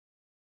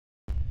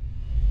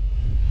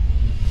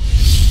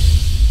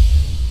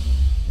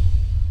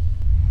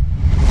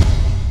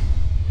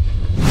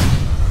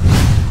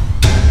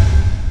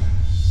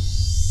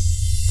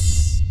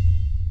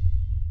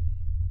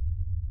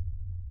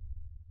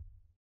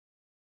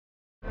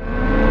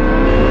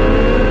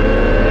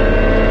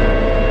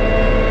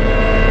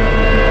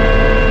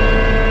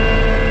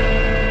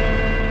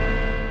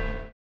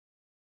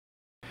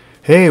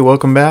Hey,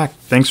 welcome back.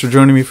 Thanks for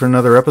joining me for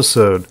another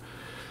episode.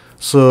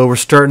 So we're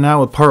starting out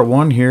with part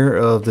 1 here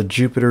of the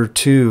Jupiter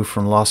 2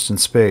 from Lost in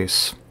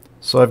Space.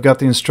 So I've got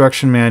the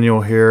instruction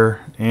manual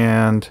here,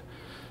 and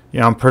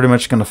I'm pretty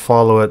much going to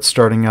follow it,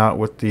 starting out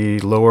with the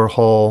lower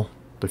hull,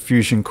 the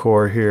fusion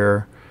core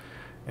here,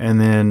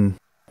 and then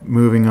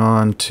moving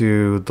on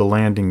to the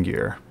landing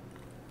gear.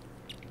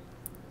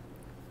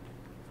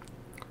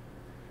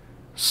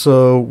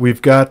 So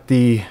we've got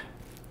the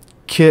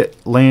kit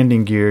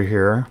landing gear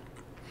here,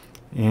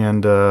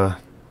 and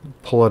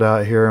pull it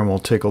out here and we'll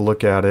take a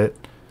look at it.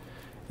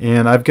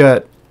 And I've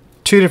got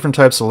 2 different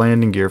types of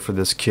landing gear for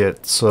this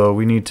kit, so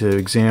we need to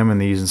examine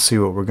these and see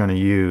what we're going to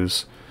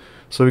use.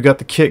 So we got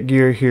the kit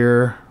gear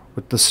here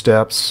with the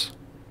steps.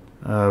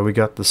 We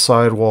got the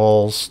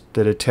sidewalls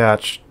that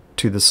attach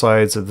to the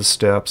sides of the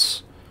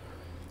steps.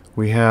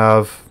 We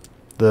have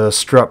the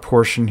strut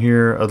portion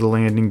here of the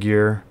landing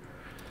gear,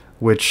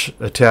 which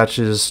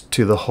attaches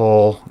to the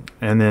hull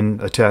and then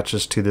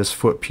attaches to this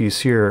foot piece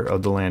here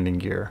of the landing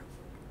gear.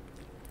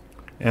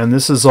 And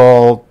this is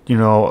all,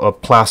 a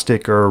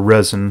plastic or a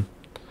resin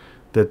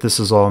that this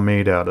is all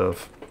made out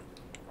of.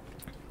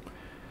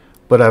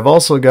 But I've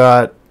also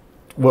got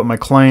what my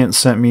client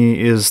sent me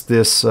is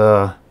this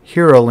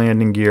Hero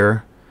landing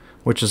gear,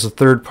 which is a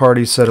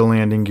third-party set of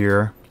landing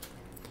gear.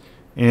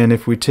 And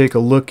if we take a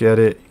look at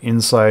it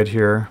inside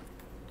here,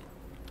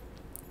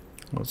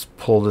 let's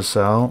pull this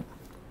out.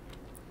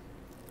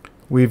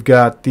 We've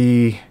got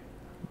the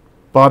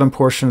bottom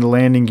portion of the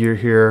landing gear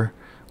here,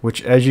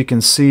 which as you can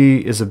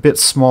see is a bit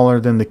smaller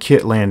than the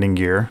kit landing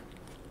gear.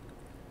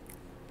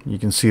 You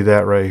can see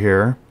that right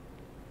here.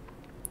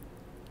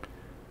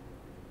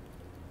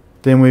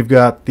 Then we've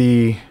got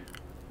the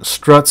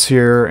struts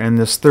here, and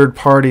this third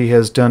party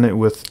has done it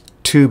with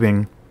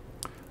tubing,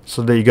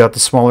 so that you got the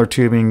smaller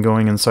tubing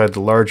going inside the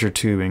larger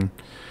tubing.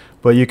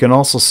 But you can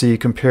also see,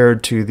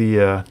 compared to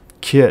the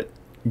kit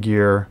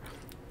gear,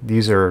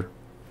 these are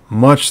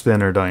much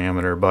thinner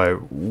diameter by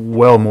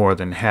well more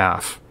than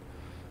half.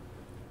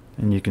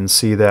 And you can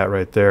see that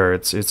right there.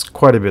 It's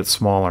quite a bit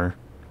smaller.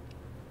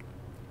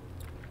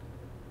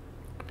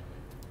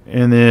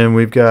 And then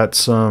we've got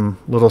some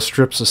little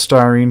strips of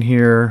styrene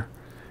here,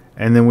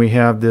 and then we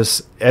have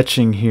this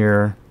etching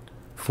here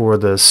for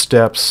the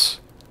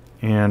steps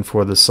and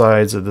for the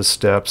sides of the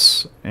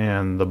steps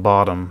and the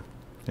bottom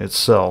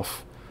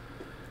itself.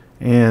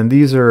 And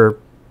these are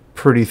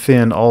pretty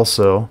thin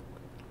also.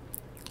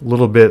 A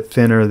little bit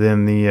thinner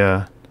than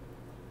the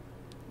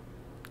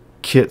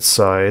kit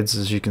sides,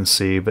 as you can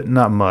see, but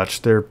not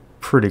much. They're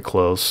pretty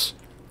close.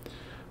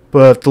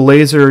 But the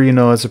laser,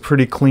 is a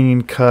pretty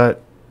clean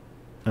cut,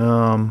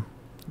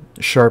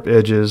 sharp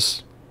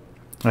edges,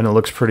 and it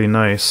looks pretty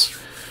nice.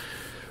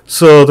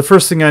 So the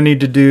first thing I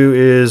need to do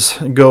is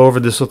go over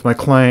this with my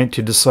client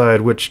to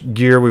decide which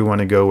gear we want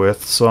to go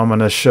with. So I'm going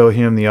to show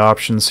him the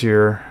options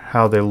here,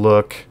 how they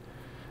look,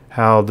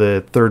 how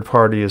the third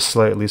party is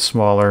slightly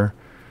smaller,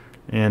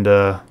 and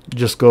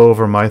just go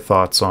over my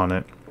thoughts on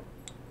it.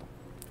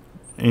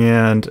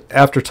 And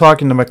after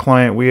talking to my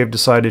client, we have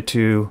decided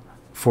to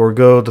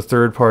forego the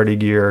third-party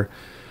gear,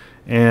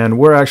 and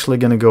we're actually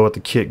going to go with the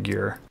kit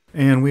gear.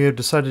 And we have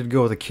decided to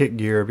go with the kit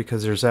gear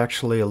because there's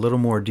actually a little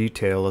more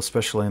detail,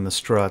 especially in the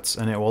struts,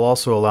 and it will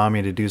also allow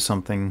me to do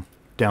something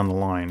down the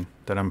line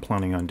that I'm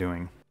planning on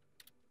doing.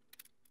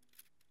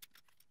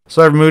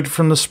 So I've removed it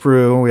from the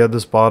sprue. We have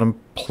this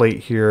bottom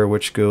plate here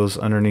which goes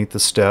underneath the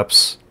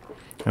steps,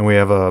 and we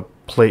have a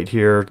plate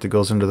here that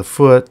goes into the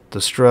foot,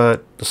 the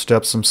strut, the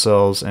steps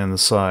themselves, and the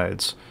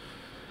sides.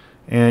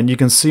 And you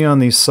can see on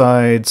these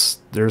sides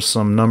there's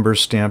some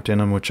numbers stamped in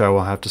them, which I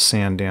will have to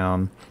sand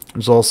down.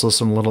 There's also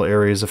some little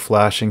areas of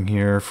flashing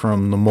here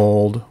from the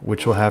mold,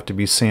 which will have to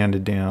be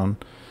sanded down.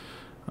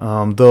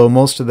 Though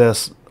most of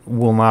this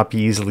will not be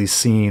easily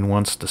seen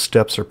once the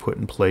steps are put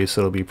in place.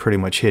 It'll be pretty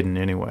much hidden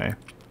anyway.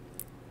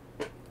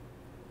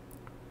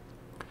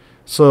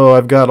 So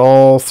I've got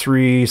all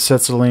 3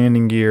 sets of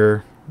landing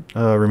gear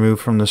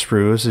removed from the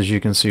sprues, as you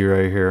can see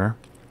right here.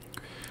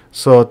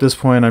 So at this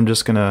point I'm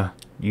just gonna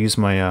use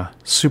my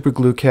super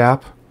glue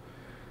cap,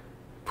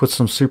 put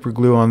some super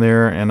glue on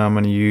there, and I'm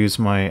gonna use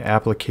my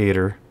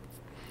applicator,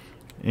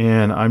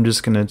 and I'm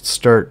just gonna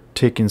start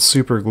taking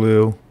super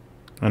glue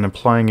and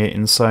applying it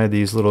inside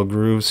these little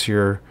grooves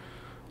here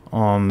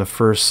on the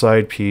first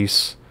side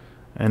piece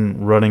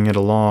and running it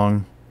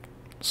along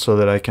so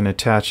that I can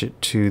attach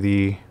it to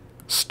the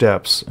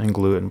steps and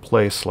glue it in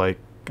place like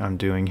I'm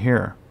doing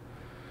here.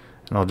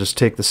 And I'll just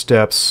take the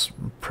steps,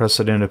 press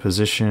it into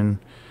position,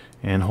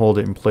 and hold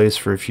it in place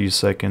for a few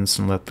seconds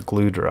and let the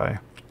glue dry.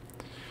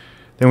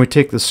 Then we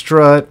take the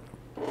strut,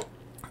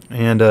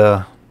 and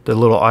the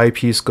little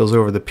eyepiece goes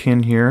over the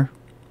pin here.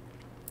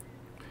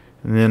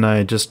 And then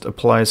I just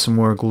apply some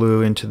more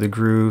glue into the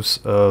grooves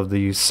of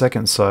the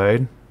second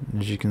side,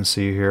 as you can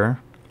see here.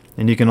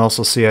 And you can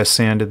also see I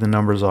sanded the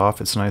numbers off.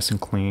 It's nice and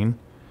clean.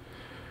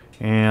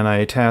 And I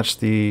attach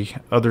the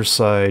other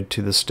side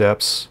to the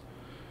steps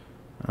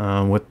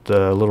with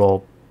the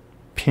little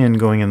pin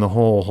going in the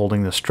hole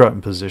holding the strut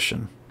in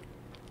position.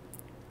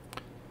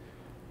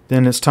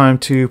 Then it's time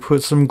to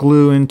put some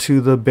glue into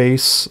the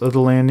base of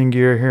the landing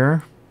gear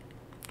here.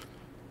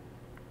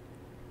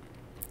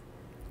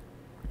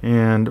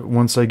 And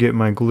once I get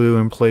my glue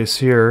in place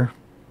here,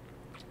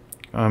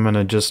 I'm going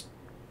to just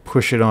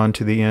push it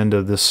onto the end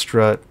of this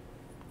strut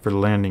for the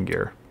landing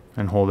gear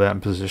and hold that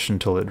in position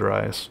until it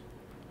dries.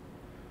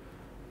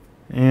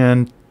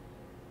 And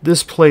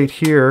this plate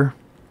here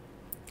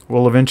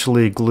will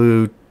eventually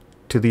glue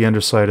to the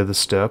underside of the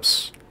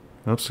steps.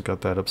 Oops, I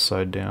got that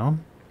upside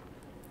down.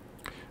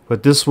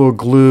 But this will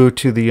glue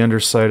to the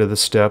underside of the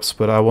steps,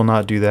 but I will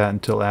not do that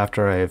until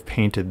after I have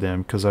painted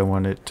them, because I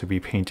want it to be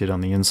painted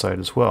on the inside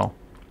as well.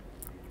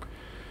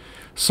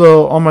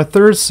 So on my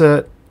third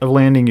set of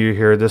landing gear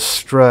here, this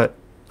strut,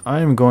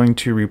 I am going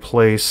to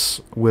replace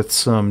with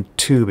some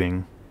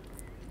tubing.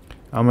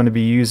 I'm going to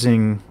be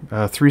using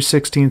a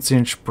 3/16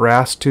 inch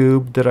brass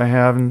tube that I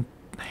have in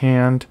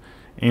hand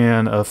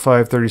and a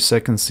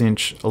 5/32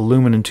 inch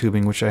aluminum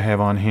tubing which I have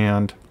on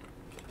hand.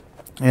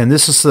 And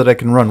this is so that I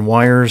can run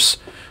wires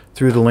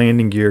through the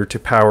landing gear to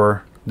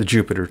power the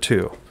Jupiter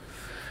 2.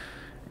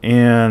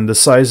 And the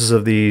sizes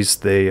of these,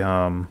 they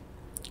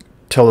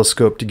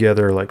telescope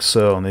together like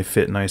so, and they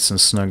fit nice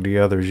and snug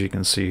together, as you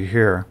can see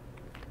here.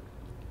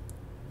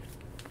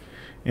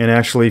 And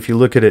actually, if you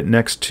look at it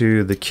next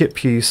to the kit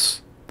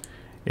piece,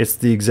 it's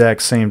the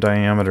exact same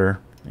diameter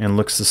and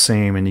looks the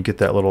same, and you get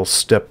that little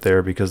step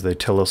there because they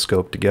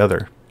telescope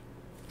together.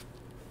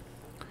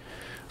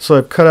 So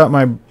I've cut out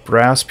my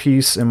brass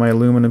piece and my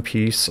aluminum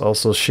piece,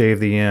 also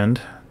shaved the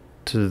end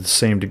to the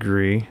same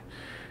degree.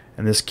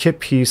 And this kit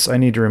piece, I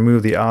need to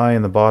remove the eye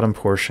in the bottom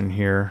portion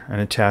here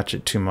and attach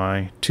it to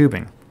my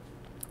tubing.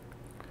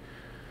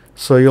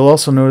 So you'll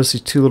also notice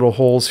these two little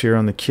holes here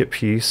on the kit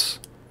piece.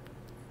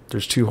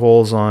 There's two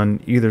holes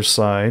on either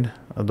side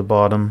of the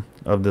bottom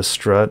of this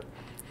strut.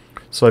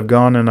 So I've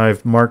gone and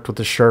I've marked with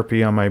a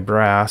Sharpie on my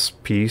brass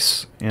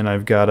piece, and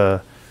I've got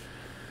a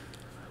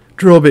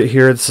drill bit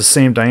here that's the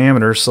same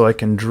diameter, so I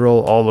can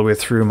drill all the way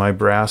through my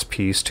brass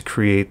piece to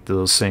create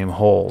those same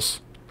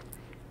holes.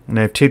 And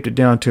I've taped it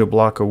down to a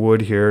block of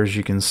wood here, as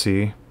you can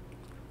see.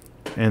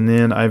 And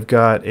then I've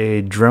got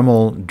a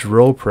Dremel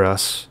drill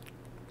press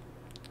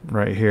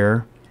right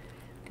here,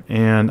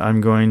 and I'm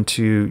going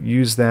to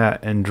use that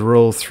and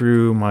drill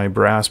through my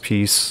brass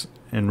piece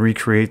and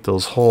recreate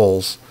those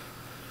holes.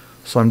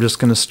 So I'm just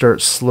going to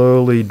start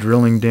slowly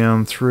drilling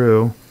down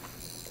through,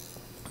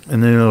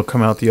 and then it'll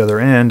come out the other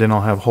end and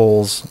I'll have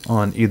holes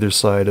on either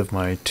side of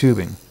my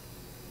tubing.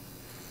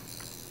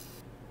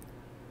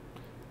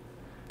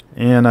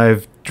 And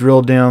I've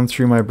drilled down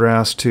through my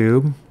brass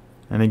tube,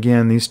 and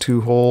again, these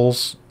two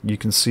holes, you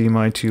can see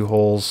my two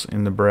holes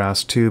in the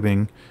brass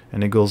tubing,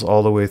 and it goes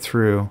all the way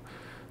through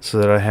so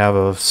that I have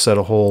a set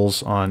of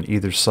holes on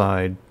either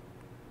side.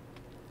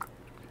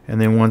 And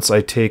then once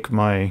I take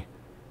my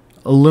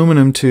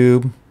aluminum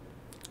tube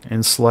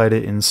and slide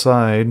it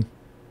inside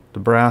the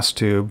brass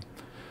tube,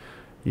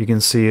 you can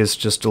see it's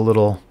just a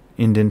little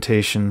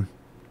indentation,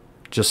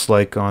 just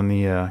like on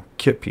the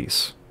kit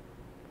piece.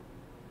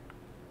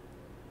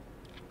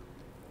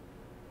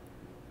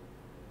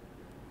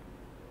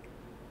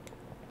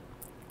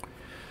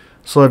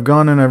 So I've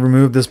gone and I've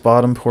removed this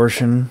bottom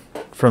portion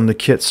from the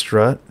kit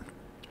strut,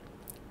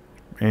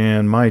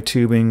 and my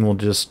tubing will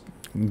just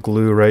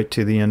glue right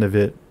to the end of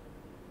it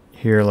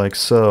here like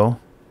so,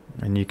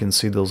 and you can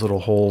see those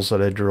little holes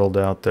that I drilled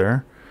out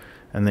there.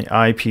 And the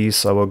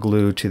eyepiece I will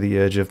glue to the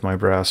edge of my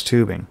brass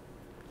tubing.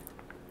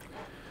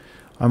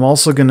 I'm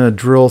also going to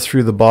drill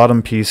through the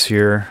bottom piece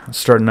here,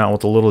 starting out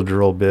with a little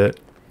drill bit,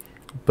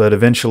 but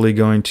eventually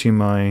going to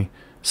my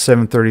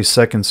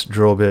 7/32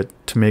 drill bit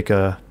to make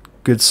a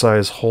good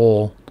size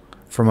hole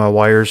for my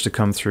wires to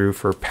come through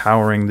for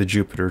powering the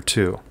Jupiter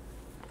 2.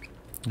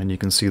 And you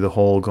can see the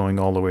hole going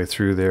all the way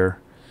through there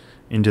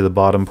into the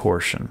bottom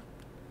portion.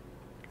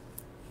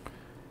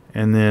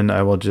 And then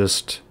I will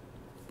just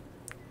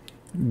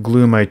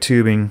glue my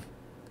tubing,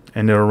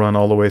 and it'll run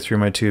all the way through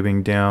my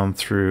tubing down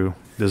through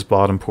this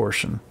bottom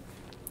portion.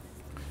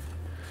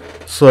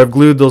 So I've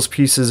glued those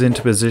pieces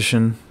into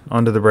position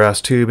onto the brass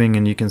tubing,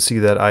 and you can see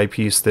that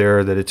eyepiece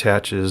there that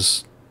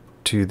attaches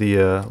to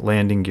the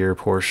landing gear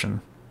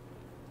portion.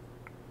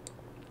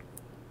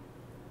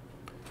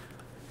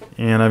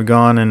 And I've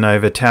gone and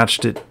I've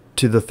attached it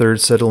to the third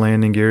set of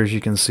landing gears,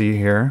 you can see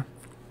here.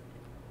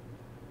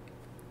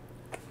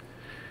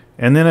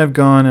 And then I've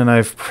gone and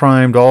I've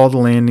primed all the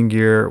landing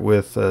gear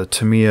with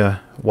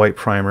Tamiya white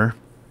primer.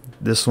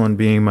 This one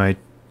being my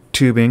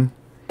tubing,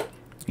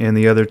 and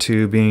the other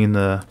two being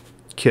the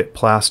kit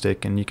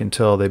plastic, and you can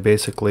tell they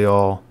basically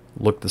all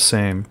look the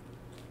same.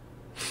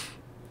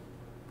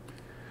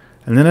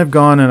 And then I've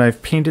gone and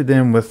I've painted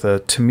them with a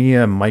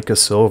Tamiya mica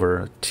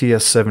silver,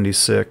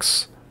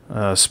 TS76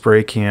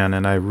 spray can,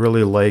 and I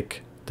really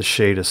like the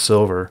shade of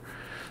silver.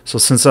 So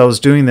since I was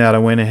doing that, I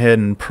went ahead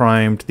and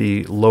primed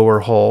the lower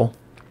hull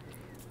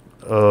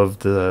of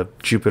the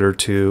Jupiter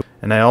 2,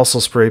 and I also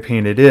spray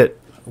painted it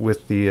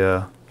with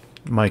the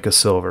mica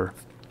silver.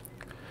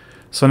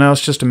 So now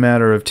it's just a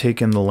matter of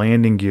taking the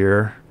landing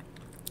gear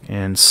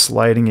and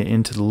sliding it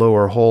into the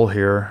lower hole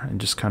here and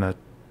just kind of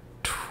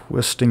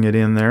twisting it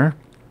in there.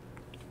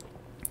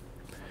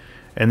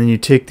 And then you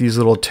take these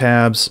little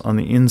tabs on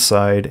the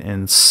inside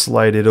and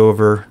slide it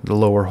over the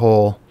lower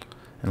hole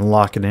and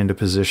lock it into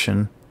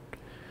position.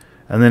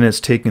 And then it's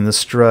taking the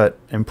strut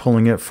and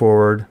pulling it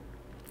forward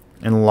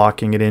and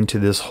locking it into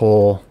this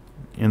hole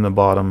in the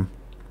bottom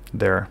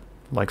there,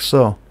 like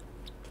so.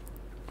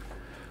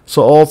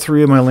 So all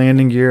three of my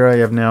landing gear I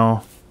have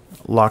now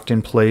locked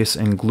in place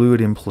and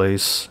glued in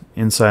place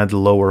inside the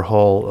lower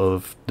hull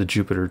of the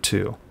Jupiter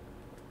 2.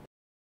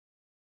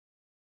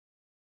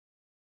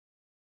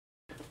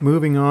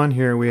 Moving on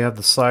here, we have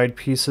the side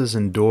pieces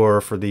and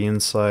door for the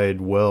inside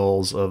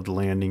wells of the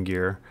landing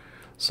gear.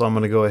 So I'm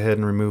going to go ahead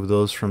and remove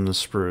those from the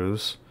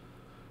sprues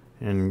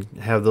and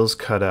have those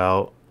cut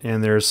out.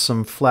 And there's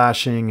some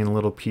flashing and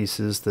little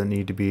pieces that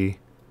need to be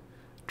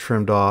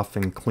trimmed off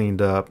and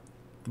cleaned up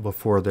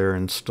before they're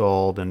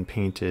installed and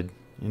painted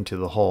into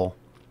the hull.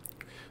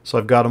 So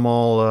I've got them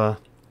all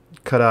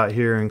cut out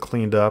here and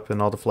cleaned up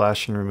and all the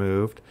flashing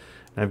removed.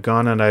 And I've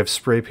gone and I've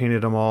spray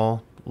painted them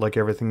all like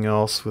everything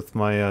else with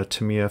my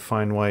Tamiya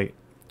fine white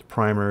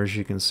primer, as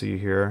you can see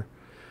here.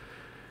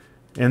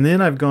 And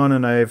then I've gone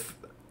and I've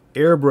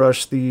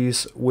airbrushed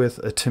these with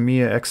a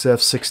Tamiya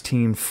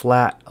XF16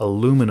 flat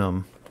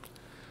aluminum,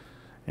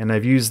 and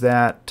I've used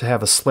that to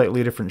have a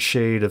slightly different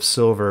shade of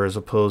silver as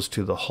opposed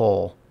to the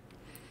hull.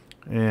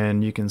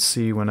 And you can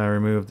see when I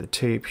remove the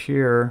tape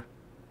here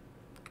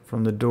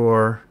from the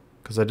door,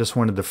 because I just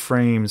wanted the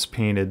frames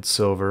painted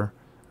silver,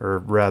 or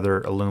rather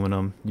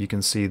aluminum, you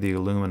can see the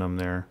aluminum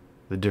there,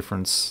 the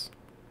difference.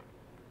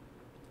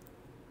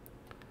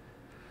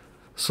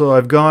 So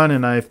I've gone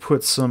and I've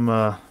put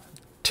some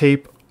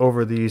tape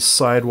over these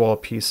sidewall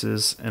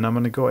pieces, and I'm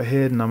going to go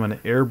ahead and I'm going to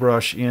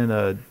airbrush in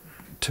a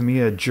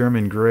Tamiya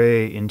German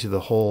gray into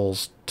the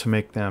holes to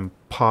make them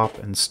pop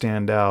and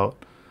stand out.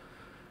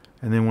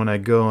 And then when I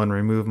go and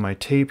remove my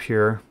tape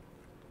here,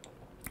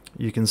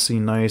 you can see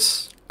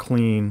nice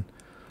clean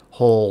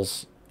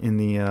holes in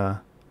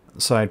the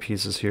side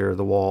pieces here,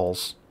 the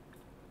walls.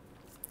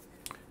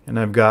 And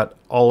I've got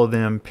all of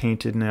them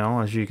painted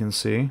now, as you can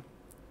see.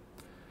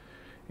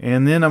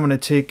 And then I'm going to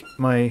take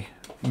my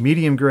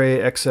medium gray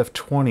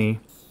XF20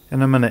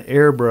 and I'm going to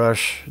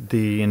airbrush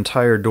the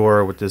entire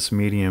door with this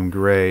medium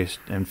gray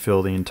and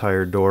fill the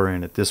entire door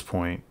in at this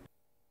point.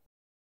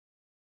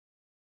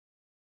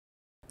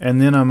 And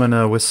then I'm going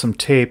to, with some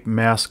tape,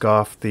 mask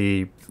off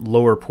the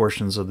lower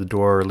portions of the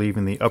door,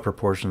 leaving the upper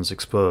portions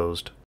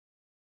exposed.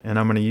 And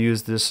I'm going to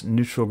use this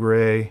neutral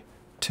gray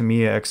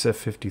Tamiya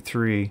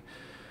XF53,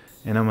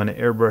 and I'm going to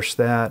airbrush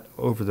that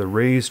over the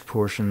raised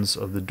portions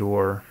of the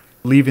door,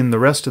 leaving the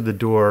rest of the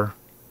door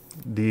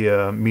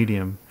the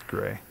medium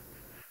gray.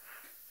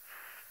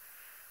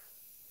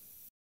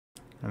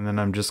 And then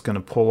I'm just going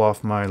to pull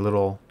off my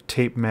little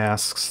tape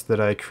masks that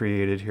I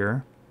created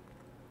here.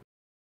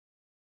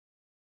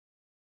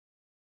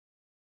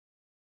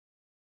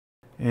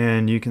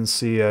 And you can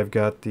see I've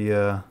got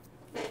the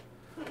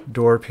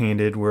door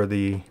painted where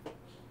the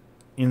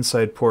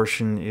inside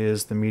portion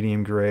is the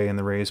medium gray and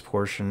the raised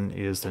portion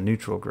is the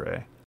neutral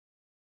gray.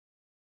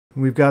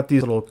 We've got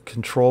these little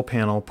control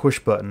panel push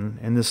button,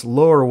 and this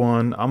lower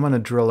one I'm going to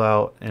drill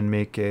out and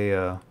make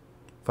a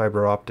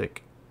fiber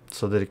optic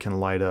so that it can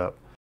light up.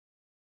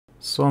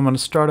 So I'm going to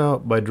start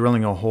out by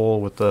drilling a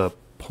hole with a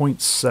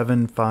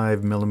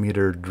 0.75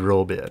 millimeter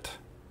drill bit.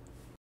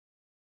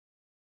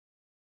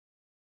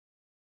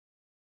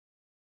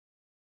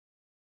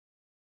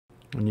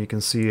 And you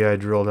can see I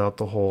drilled out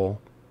the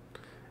hole.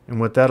 And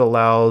what that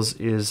allows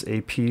is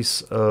a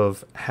piece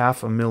of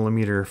 0.5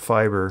 millimeter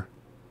fiber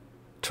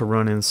to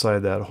run inside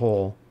that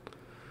hole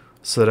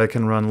so that I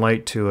can run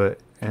light to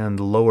it, and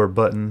the lower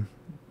button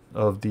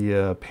of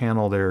the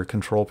panel there,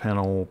 control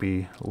panel, will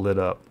be lit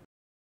up.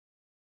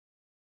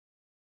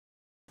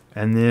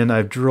 And then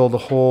I've drilled a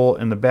hole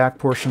in the back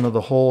portion of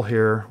the hole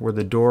here where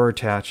the door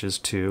attaches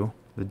to.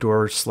 The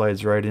door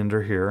slides right into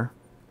here.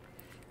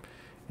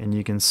 And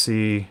you can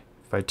see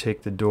if I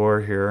take the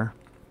door here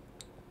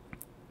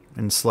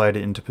and slide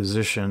it into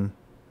position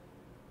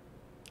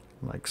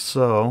like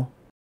so,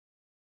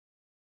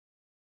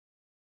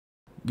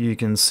 you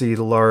can see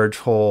the large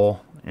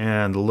hole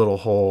and the little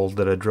hole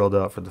that I drilled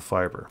out for the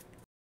fiber.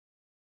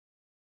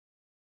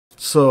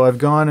 So I've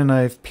gone and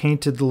I've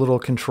painted the little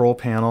control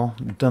panel,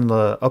 done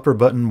the upper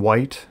button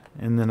white,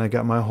 and then I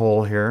got my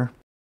hole here.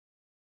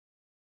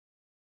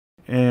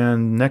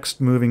 And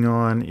next, moving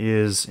on,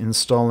 is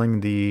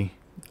installing the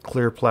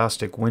clear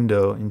plastic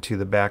window into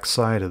the back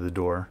side of the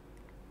door.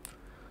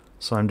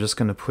 So I'm just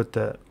going to put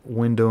that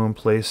window in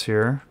place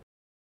here.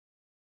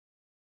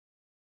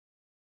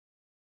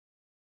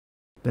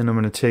 Then I'm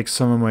going to take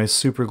some of my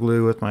super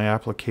glue with my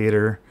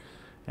applicator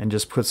and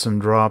just put some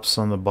drops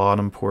on the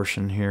bottom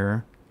portion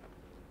here,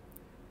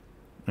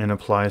 and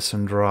apply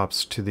some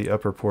drops to the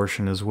upper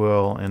portion as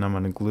well, and I'm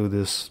going to glue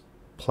this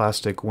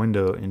plastic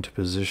window into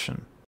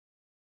position.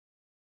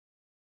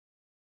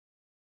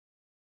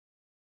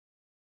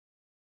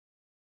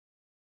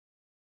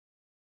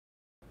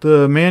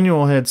 The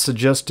manual had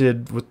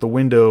suggested with the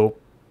window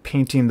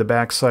painting the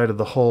back side of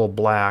the hull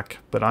black,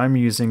 but I'm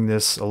using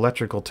this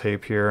electrical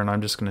tape here, and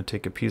I'm just going to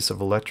take a piece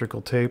of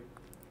electrical tape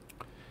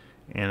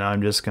and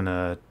I'm just going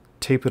to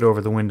tape it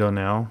over the window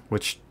now,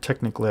 which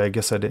technically I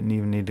guess I didn't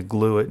even need to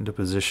glue it into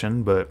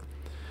position, but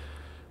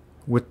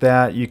with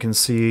that you can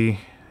see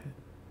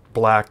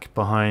black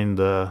behind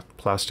the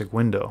plastic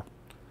window.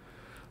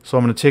 So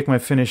I'm going to take my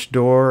finished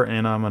door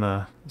and I'm going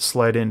to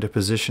slide it into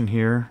position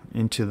here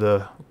into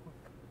the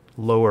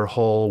lower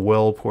hull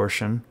well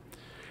portion,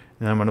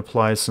 and I'm going to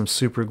apply some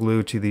super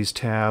glue to these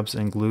tabs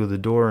and glue the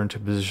door into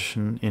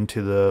position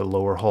into the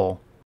lower hull.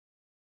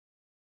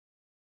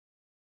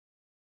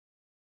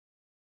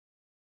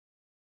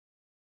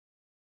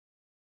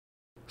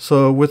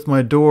 So with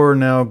my door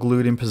now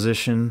glued in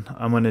position,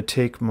 I'm going to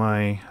take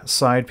my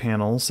side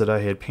panels that I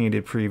had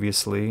painted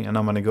previously and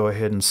I'm going to go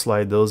ahead and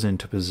slide those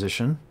into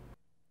position.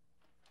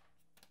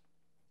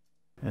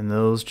 And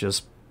those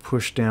just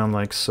push down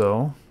like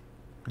so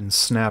and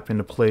snap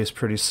into place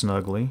pretty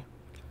snugly.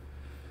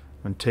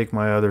 I'm going to take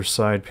my other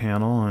side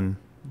panel and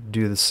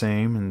do the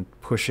same and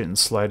push it and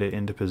slide it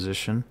into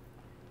position.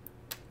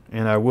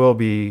 And I will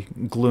be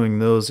gluing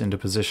those into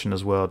position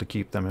as well to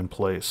keep them in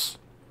place.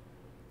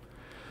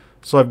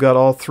 So I've got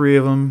all three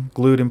of them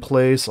glued in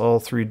place, all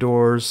three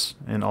doors,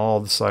 and all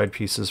the side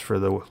pieces for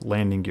the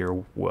landing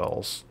gear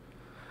wells.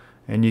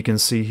 And you can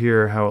see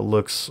here how it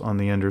looks on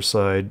the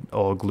underside,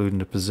 all glued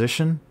into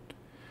position.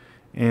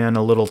 And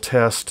a little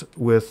test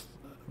with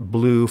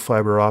blue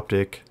fiber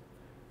optic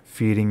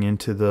feeding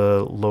into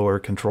the lower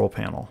control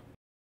panel.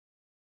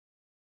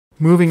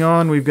 Moving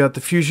on, we've got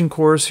the fusion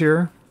cores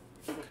here.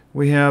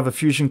 We have a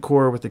fusion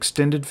core with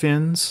extended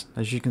fins,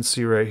 as you can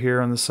see right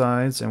here on the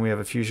sides, and we have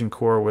a fusion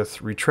core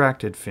with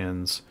retracted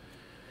fins.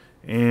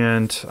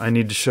 And I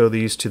need to show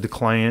these to the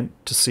client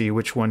to see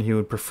which one he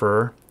would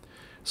prefer.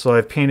 So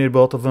I've painted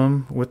both of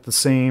them with the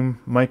same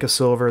mica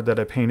silver that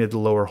I painted the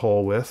lower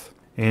hull with.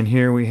 And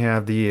here we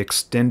have the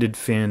extended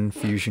fin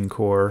fusion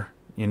core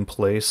in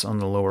place on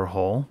the lower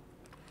hull.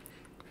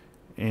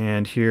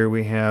 And here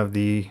we have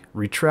the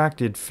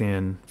retracted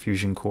fin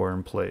fusion core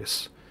in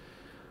place.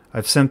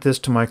 I've sent this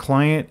to my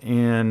client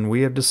and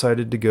we have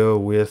decided to go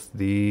with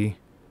the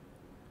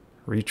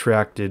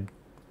retracted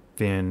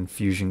fin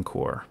fusion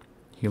core.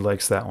 He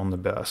likes that one the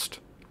best.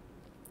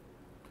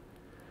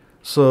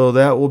 So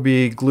that will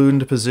be glued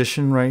into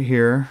position right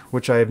here,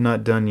 which I have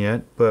not done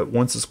yet, but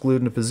once it's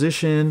glued into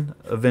position,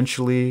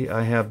 eventually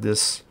I have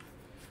this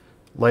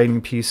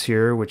lighting piece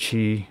here which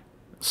he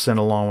sent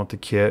along with the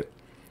kit,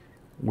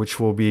 which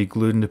will be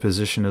glued into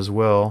position as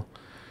well.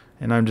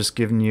 And I'm just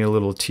giving you a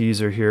little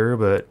teaser here,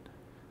 but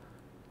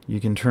you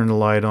can turn the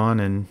light on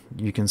and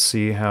you can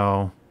see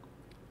how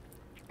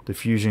the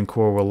fusion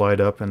core will light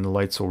up and the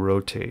lights will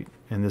rotate.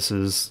 And this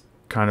is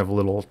kind of a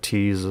little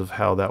tease of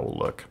how that will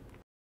look.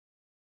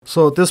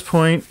 So at this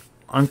point,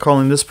 I'm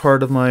calling this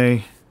part of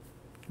my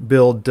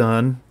build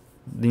done.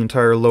 The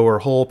entire lower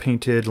hull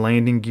painted,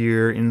 landing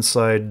gear,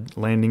 inside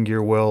landing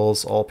gear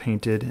wells all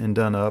painted and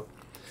done up.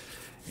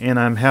 And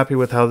I'm happy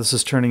with how this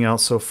is turning out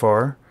so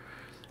far.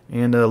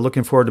 And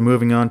looking forward to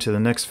moving on to the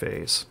next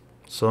phase.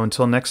 So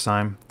until next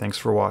time, thanks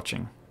for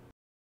watching.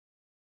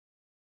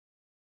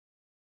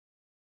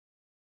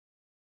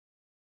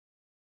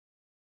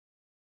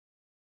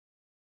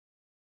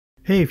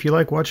 Hey, if you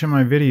like watching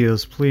my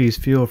videos, please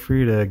feel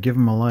free to give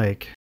them a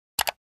like.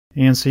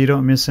 And so you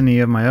don't miss any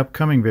of my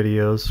upcoming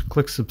videos,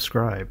 click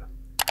subscribe.